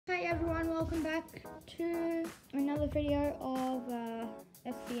everyone, welcome back to another video of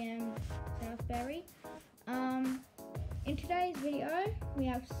SBM Southbury. In today's video we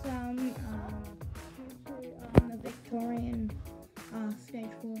have some the Victorian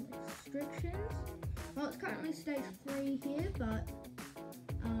stage 4 restrictions. Well, it's currently stage 3 here, but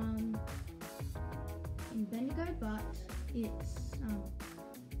in Bendigo, but it's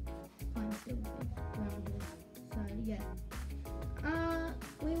kind of still around here. So yeah.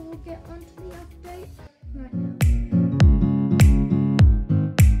 We will get onto the update right now.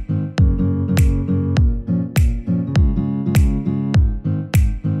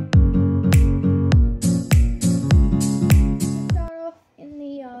 To start off in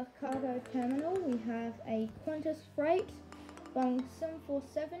the cargo terminal, we have a Qantas freight Boeing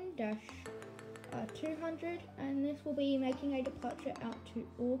 747-200, and this will be making a departure out to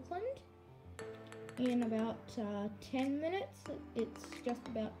Auckland in about 10 minutes. It's just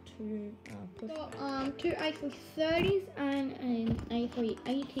about to push. Got two A330s and an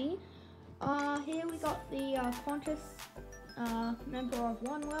A380. Here we got the Qantas member of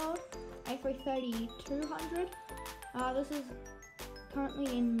One World A330-200. This is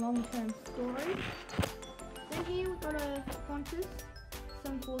currently in long-term storage. Then here we've got a Qantas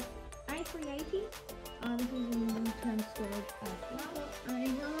A380. This is in long-term storage as well.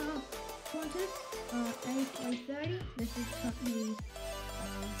 Another Qantas A330. This is currently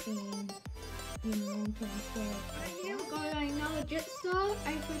in long-term storage. Right here we've got another Jetstar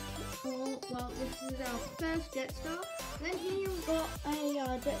A320. Well, this is our first Jetstar. Then here we've got a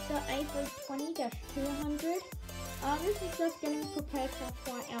Jetstar A320-200. This is just getting prepared for a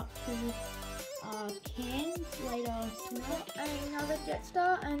flight out to Cairns later tonight. Another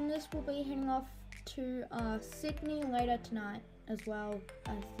Jetstar, and this will be heading off to Sydney later tonight, as well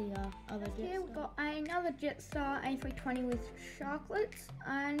as the other Jetstar. Here we've got another Jetstar A320 with sharklets,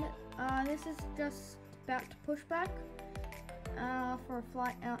 and this is just about to push back for a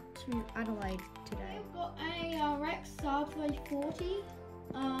flight out to Adelaide today. We've got a Rex Saab 340,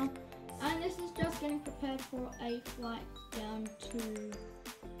 and this is just getting prepared for a flight down to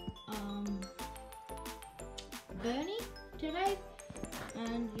Burnie today,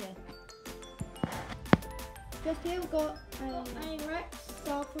 and yeah. Just here we've got a Rex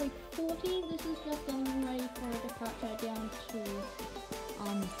Saab 340. This is just getting ready for a departure down to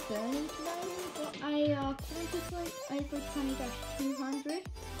Burnie today. We've got a Qantas A320-200,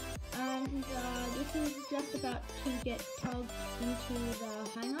 and this is just about to get tugged into the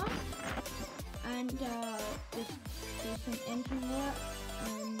hangar, and just do some engine work,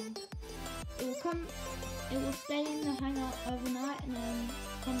 and it will stay in the hangar overnight and then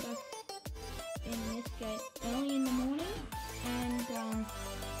come back in this gate early in the morning and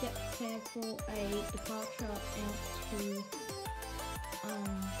get prepared for a departure out to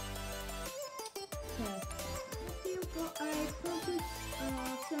Perth. Here we've got a Qantas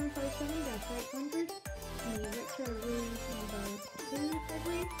 747-800, a retro rooms number 2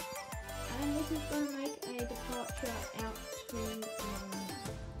 February, and this is going to make a departure out to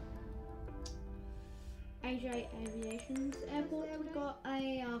AJ Aviation's airport. We've got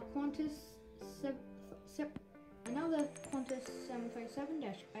a Qantas another Qantas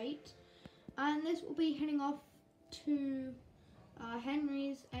 737-8, and this will be heading off to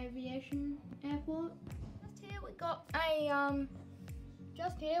Henry's Aviation Airport. Just here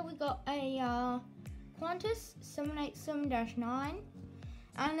we got a Qantas 787-9,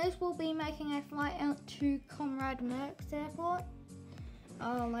 and this will be making a flight out to Comrade Merck's Airport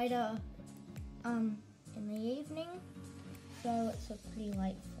later in the evening, so it's a pretty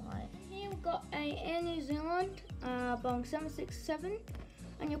late flight. Here we've got a Air New Zealand Boeing 767,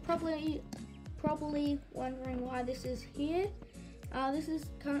 and you're probably wondering why this is here. This is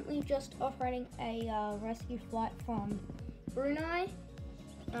currently just operating a rescue flight from Brunei,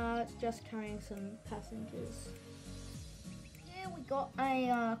 just carrying some passengers. Here we got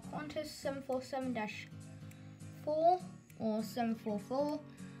a Qantas 747-4 or 744.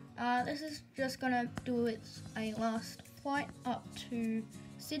 This is just gonna do its last flight up to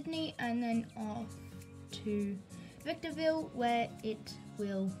Sydney and then off to Victorville, where it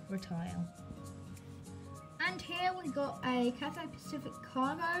will retire. And here we got a Cathay Pacific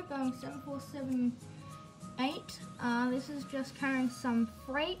Cargo Boeing 747-8. This is just carrying some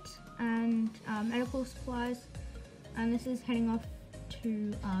freight and medical supplies, and this is heading off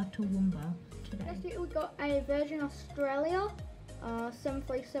to Toowoomba today. Next here we got a Virgin Australia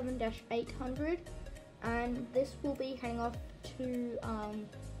 737-800, and this will be heading off to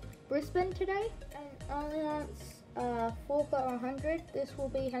Brisbane today. And Alliance 400. This will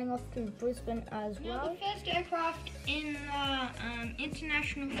be heading off to Brisbane as well. The first aircraft in the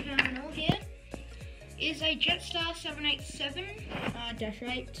international terminal here is a Jetstar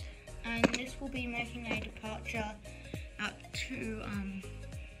 787-8, and this will be making a departure out to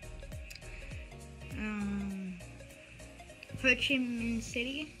Ho Chi Minh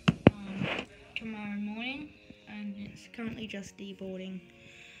City tomorrow morning, and it's currently just deboarding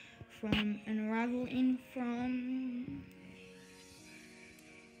from an arrival in from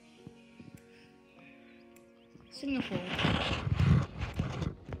Singapore.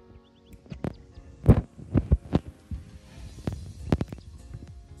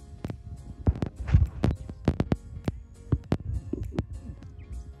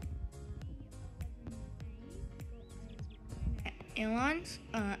 Airlines,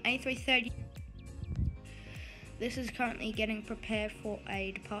 A330. This is currently getting prepared for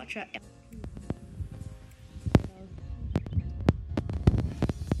a departure.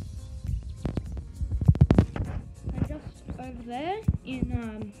 And just over there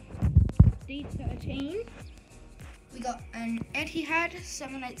in D13, we got an Etihad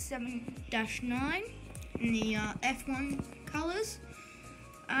 787-9 in the F1 colours,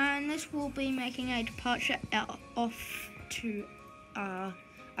 and this will be making a departure off to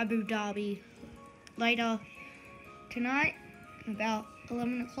Abu Dhabi later tonight, about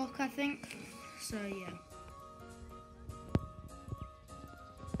 11 o'clock I think, so yeah.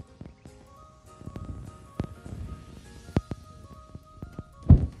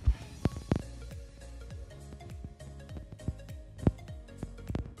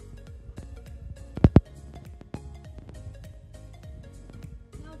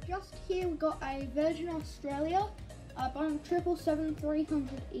 Now just here we got a Virgin Australia Boeing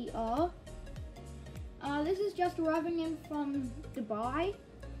 777-300ER. This is just arriving in from Dubai,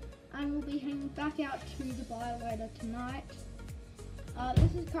 and we'll be heading back out to Dubai later tonight.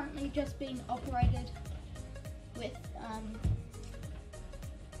 This is currently just being operated with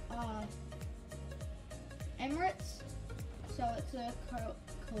Emirates, so it's a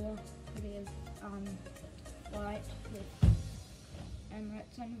cooperative flight with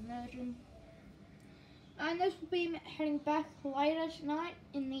Emirates and Virgin. And this will be heading back later tonight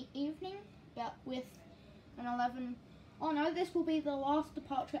in the evening, about with an 11. Oh no, this will be the last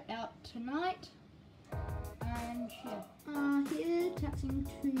departure out tonight. And yeah, here taxiing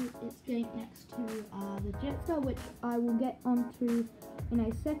to its gate next to the Jetstar, which I will get onto in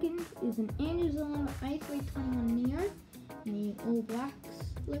a second, is an Air New Zealand A321neo in the all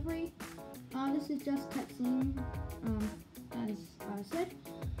blacks livery. This is just taxiing, as I said.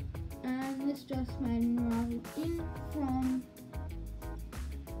 And this just made an arrival in from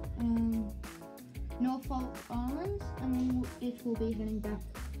Norfolk Islands, and then it will be heading back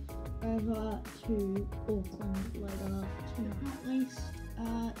over to Auckland later tonight.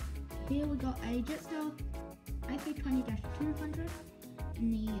 Here we got a Jetstar A320-200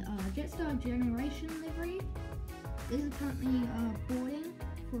 in the Jetstar Generation livery. This is currently boarding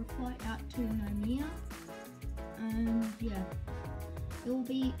for a flight out to Nomia, and yeah, it will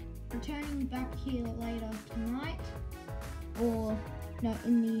be returning back here later tonight, or no,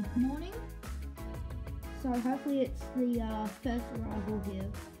 in the morning. So hopefully it's the first arrival here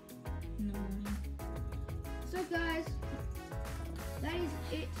in the morning. So guys, that is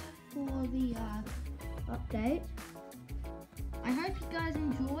it for the update. I hope you guys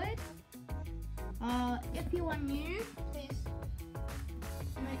enjoyed. If you are new, please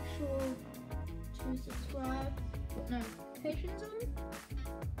make sure to subscribe, put notifications on.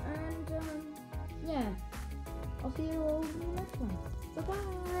 And yeah, I'll see you all in the next one.